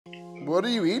What are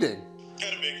you eating?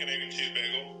 Got a bacon, egg, and cheese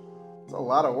bagel. There's a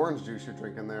lot of orange juice you're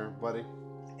drinking there, buddy.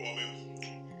 Well, I mean,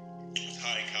 it's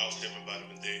high in calcium and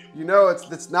vitamin D. You know,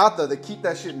 it's not though. They keep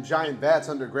that shit in giant vats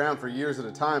underground for years at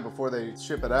a time before they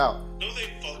ship it out. No,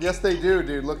 they fucking Yes, they do,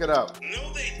 dude. Look it up.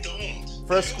 No, they don't.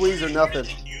 Fresh squeeze or nothing.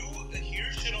 You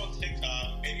hear shit on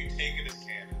TikTok and you take it as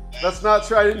canon. That's not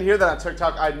true. I didn't hear that on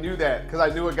TikTok. I knew that because I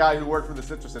knew a guy who worked for the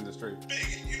citrus industry.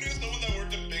 You knew someone that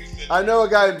worked in Big Citrus. I know a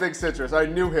guy in Big Citrus. I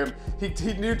knew him. He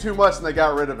knew too much and they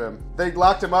got rid of him. They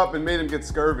locked him up and made him get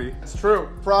scurvy. It's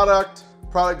true. Product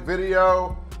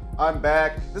video. I'm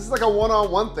back. This is like a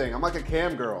one-on-one thing. I'm like a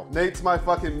cam girl. Nate's my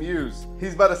fucking muse.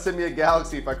 He's about to send me a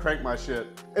galaxy if I crank my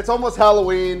shit. It's almost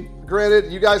Halloween.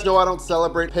 Granted, you guys know I don't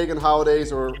celebrate pagan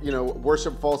holidays or, you know,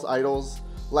 worship false idols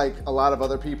like a lot of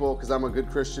other people because I'm a good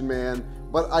Christian man.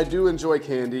 But I do enjoy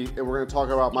candy, and we're gonna talk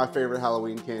about my favorite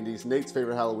Halloween candies, Nate's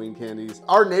favorite Halloween candies.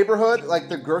 Our neighborhood, like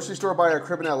the grocery store by our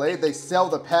crib in LA, they sell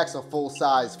the packs of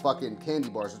full-size fucking candy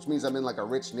bars, which means I'm in like a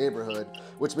rich neighborhood,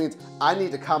 which means I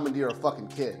need to commandeer a fucking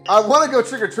kid. I wanna go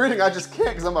trick-or-treating, I just can't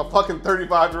because I'm a fucking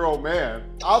 35-year-old man.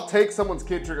 I'll take someone's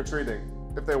kid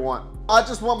trick-or-treating if they want. I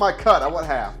just want my cut, I want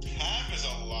half. Half is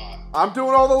a lot. I'm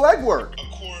doing all the legwork. A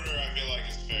quarter, I feel like,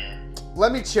 is fair.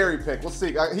 Let me cherry pick, we'll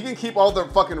see. He can keep all the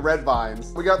fucking red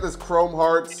vines. We got this chrome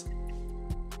hearts.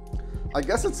 I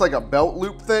guess it's like a belt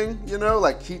loop thing, you know,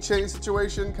 like keychain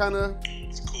situation kinda.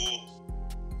 It's cool.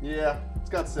 Yeah, it's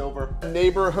got silver.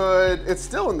 Neighborhood, it's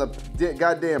still in the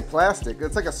goddamn plastic.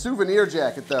 It's like a souvenir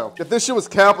jacket though. If this shit was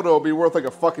Capital, it'd be worth like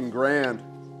a fucking grand.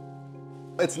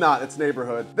 It's not, it's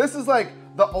neighborhood. This is like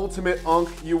the ultimate unk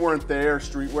you weren't there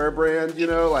streetwear brand, you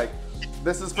know, like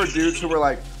this is for dudes who were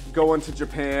like, going to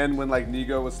Japan when like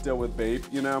Nigo was still with Bape,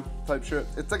 you know, type shit.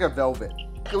 It's like a velvet.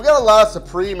 We got a lot of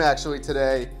Supreme actually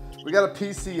today. We got a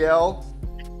PCL,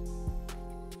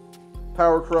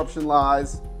 Power Corruption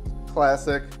Lies,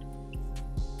 classic.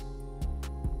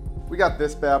 We got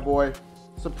this bad boy,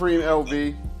 Supreme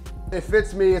LV. It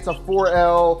fits me, it's a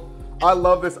 4L. I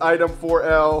love this item,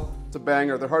 4L. It's a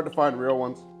banger, they're hard to find real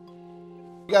ones.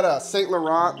 We got a Saint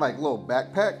Laurent like little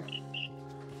backpack.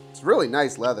 It's really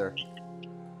nice leather.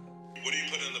 What do you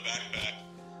put in the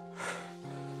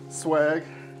backpack? Swag.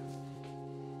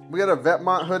 We got a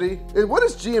Vetmont hoodie. And what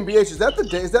is GHnBS? Is that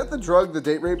the drug, the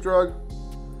date rape drug?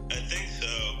 I think so.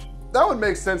 That would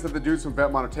make sense that the dudes from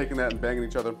Vetmont are taking that and banging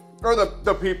each other. Or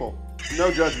the people.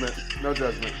 No judgment. No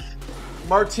judgment.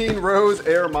 Martine Rose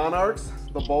Air Monarchs,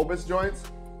 the bulbous joints.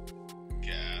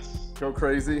 Gas. Go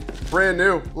crazy. Brand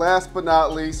new. Last but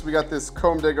not least, we got this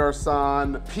Comme des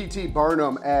Garçons P.T.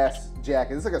 Barnum ass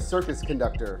jacket. It's like a circus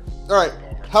conductor. All right,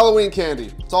 Halloween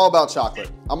candy. It's all about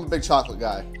chocolate. I'm a big chocolate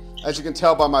guy. As you can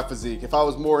tell by my physique, if I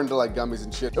was more into like gummies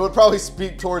and shit, it would probably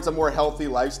speak towards a more healthy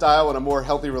lifestyle and a more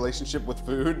healthy relationship with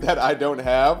food that I don't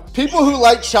have. People who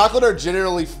like chocolate are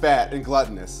generally fat and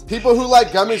gluttonous. People who like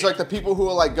gummies are like the people who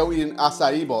will like go eat an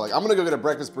acai bowl. Like I'm gonna go get a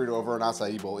breakfast burrito over an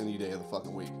acai bowl any day of the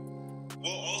fucking week.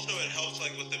 Well, also it helps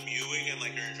like with the mewing and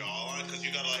like your jawline because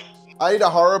you gotta like. I ate a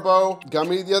Haribo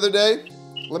gummy the other day.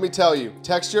 Let me tell you,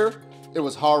 texture, it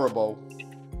was horrible.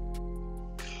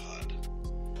 God.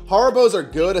 Haribos are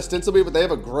good ostensibly, but they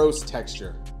have a gross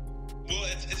texture. Well,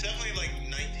 it's definitely like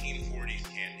 1940s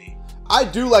candy. I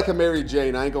do like a Mary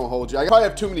Jane, I ain't gonna hold you. I probably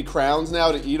have too many crowns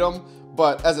now to eat them,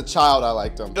 but as a child, I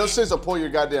liked them. Those things will pull your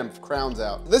goddamn crowns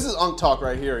out. This is Unk Talk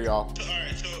right here, y'all. So, all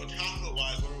right, so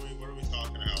chocolate-wise, what are we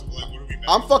talking about? Like, what are we?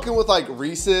 I'm fucking with like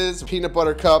Reese's, peanut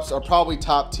butter cups are probably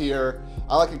top tier.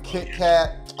 I like a Kit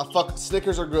Kat.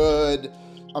 Snickers are good.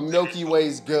 A Milky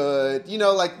Way's good. You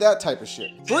know, like that type of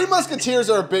shit. Three Musketeers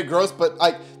are a bit gross, but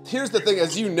like, here's the thing,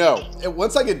 as you know,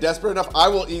 once I get desperate enough, I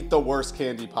will eat the worst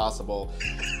candy possible.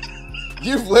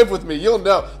 You've lived with me, you'll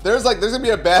know. There's gonna be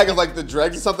a bag of like the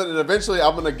dregs or something, and eventually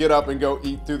I'm gonna get up and go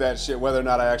eat through that shit, whether or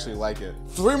not I actually like it.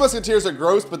 Three Musketeers are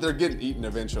gross, but they're getting eaten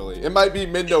eventually. It might be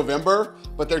mid-November,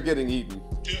 but they're getting eaten.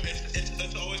 Dude,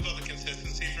 it's always about the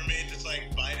consistency for me, just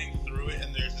like biting through it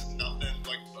and there's just nothing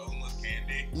like boneless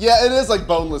candy. Yeah, it is like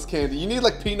boneless candy. You need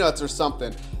like peanuts or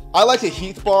something. I like a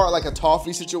Heath bar, like a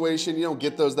toffee situation. You don't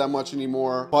get those that much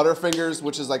anymore. Butterfingers,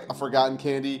 which is like a forgotten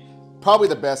candy. Probably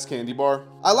the best candy bar.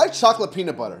 I like chocolate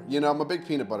peanut butter. You know, I'm a big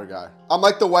peanut butter guy. I'm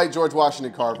like the white George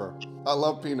Washington Carver. I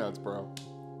love peanuts, bro.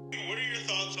 What are your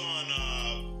thoughts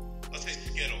on, let's say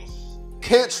Skittles?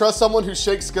 Can't trust someone who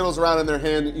shakes Skittles around in their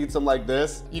hand and eats them like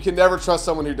this. You can never trust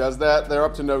someone who does that. They're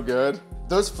up to no good.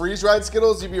 Those freeze-dried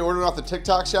Skittles you be ordering off the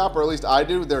TikTok shop, or at least I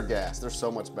do, they're gas. They're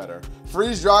so much better.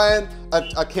 Freeze-drying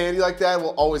a candy like that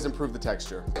will always improve the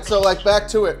texture. So like back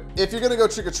to it, if you're gonna go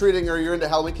trick-or-treating or you're into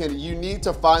Halloween candy, you need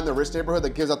to find the rich neighborhood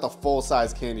that gives out the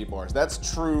full-size candy bars. That's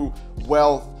true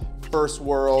wealth, first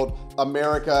world,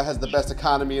 America has the best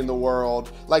economy in the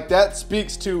world. Like that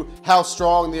speaks to how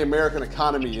strong the American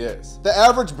economy is. The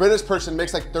average British person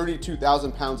makes like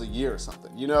 32,000 pounds a year or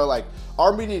something. You know, like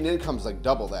our median income is like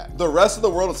double that. The rest of the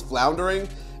world is floundering,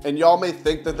 and y'all may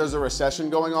think that there's a recession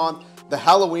going on. The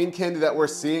Halloween candy that we're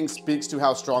seeing speaks to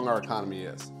how strong our economy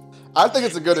is. I think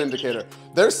it's a good indicator.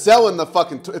 They're selling the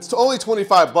fucking, it's only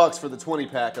 25 bucks for the 20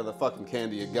 pack of the fucking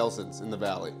candy at Gelson's in the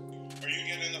Valley. Are you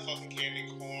getting the fucking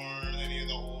candy corn, any of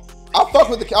the old? I'll fuck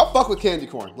with candy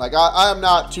corn. Like I am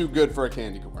not too good for a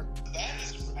candy corn. That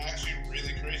is actually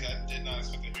really crazy. I did not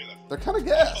expect to hear that. They're kind of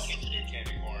gas. Fucking eat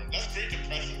candy corn. That's great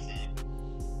depression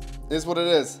food. Is what it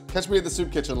is. Catch me at the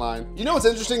soup kitchen line. You know what's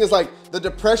interesting is like the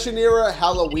Depression era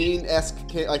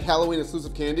Halloween-esque, like Halloween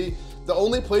exclusive candy. The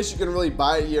only place you can really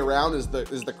buy it year round is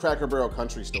the Cracker Barrel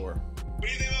country store. What do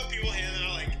you think about people handing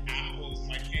out like apples,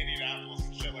 like candied apples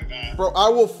and shit like that? Bro, I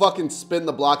will fucking spin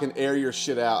the block and air your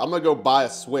shit out. I'm gonna go buy a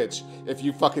Switch if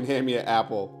you fucking hand me an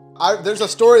apple. There's a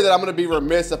story that I'm gonna be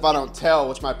remiss if I don't tell,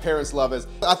 which my parents love, is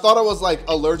I thought I was like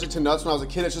allergic to nuts when I was a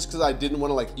kid. It's just because I didn't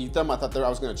want to like eat them. I thought that I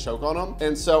was gonna choke on them.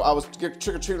 And so I was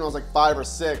trick-or-treating when I was like 5 or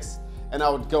 6. And I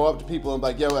would go up to people and be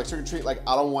like, yo, like trick or treat, like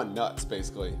I don't want nuts,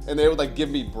 basically. And they would like give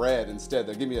me bread instead.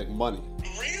 They'd give me like money.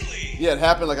 Really? Yeah, it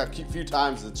happened like a few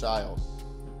times as a child.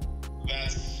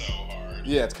 That's so hard.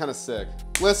 Yeah, it's kind of sick.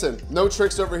 Listen, no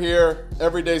tricks over here.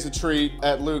 Every day's a treat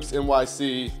at Luke's,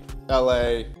 NYC,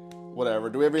 LA, whatever.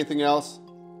 Do we have anything else?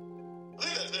 I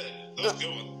think that's it. That was a good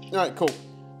one. All right, cool.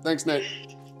 Thanks, Nate.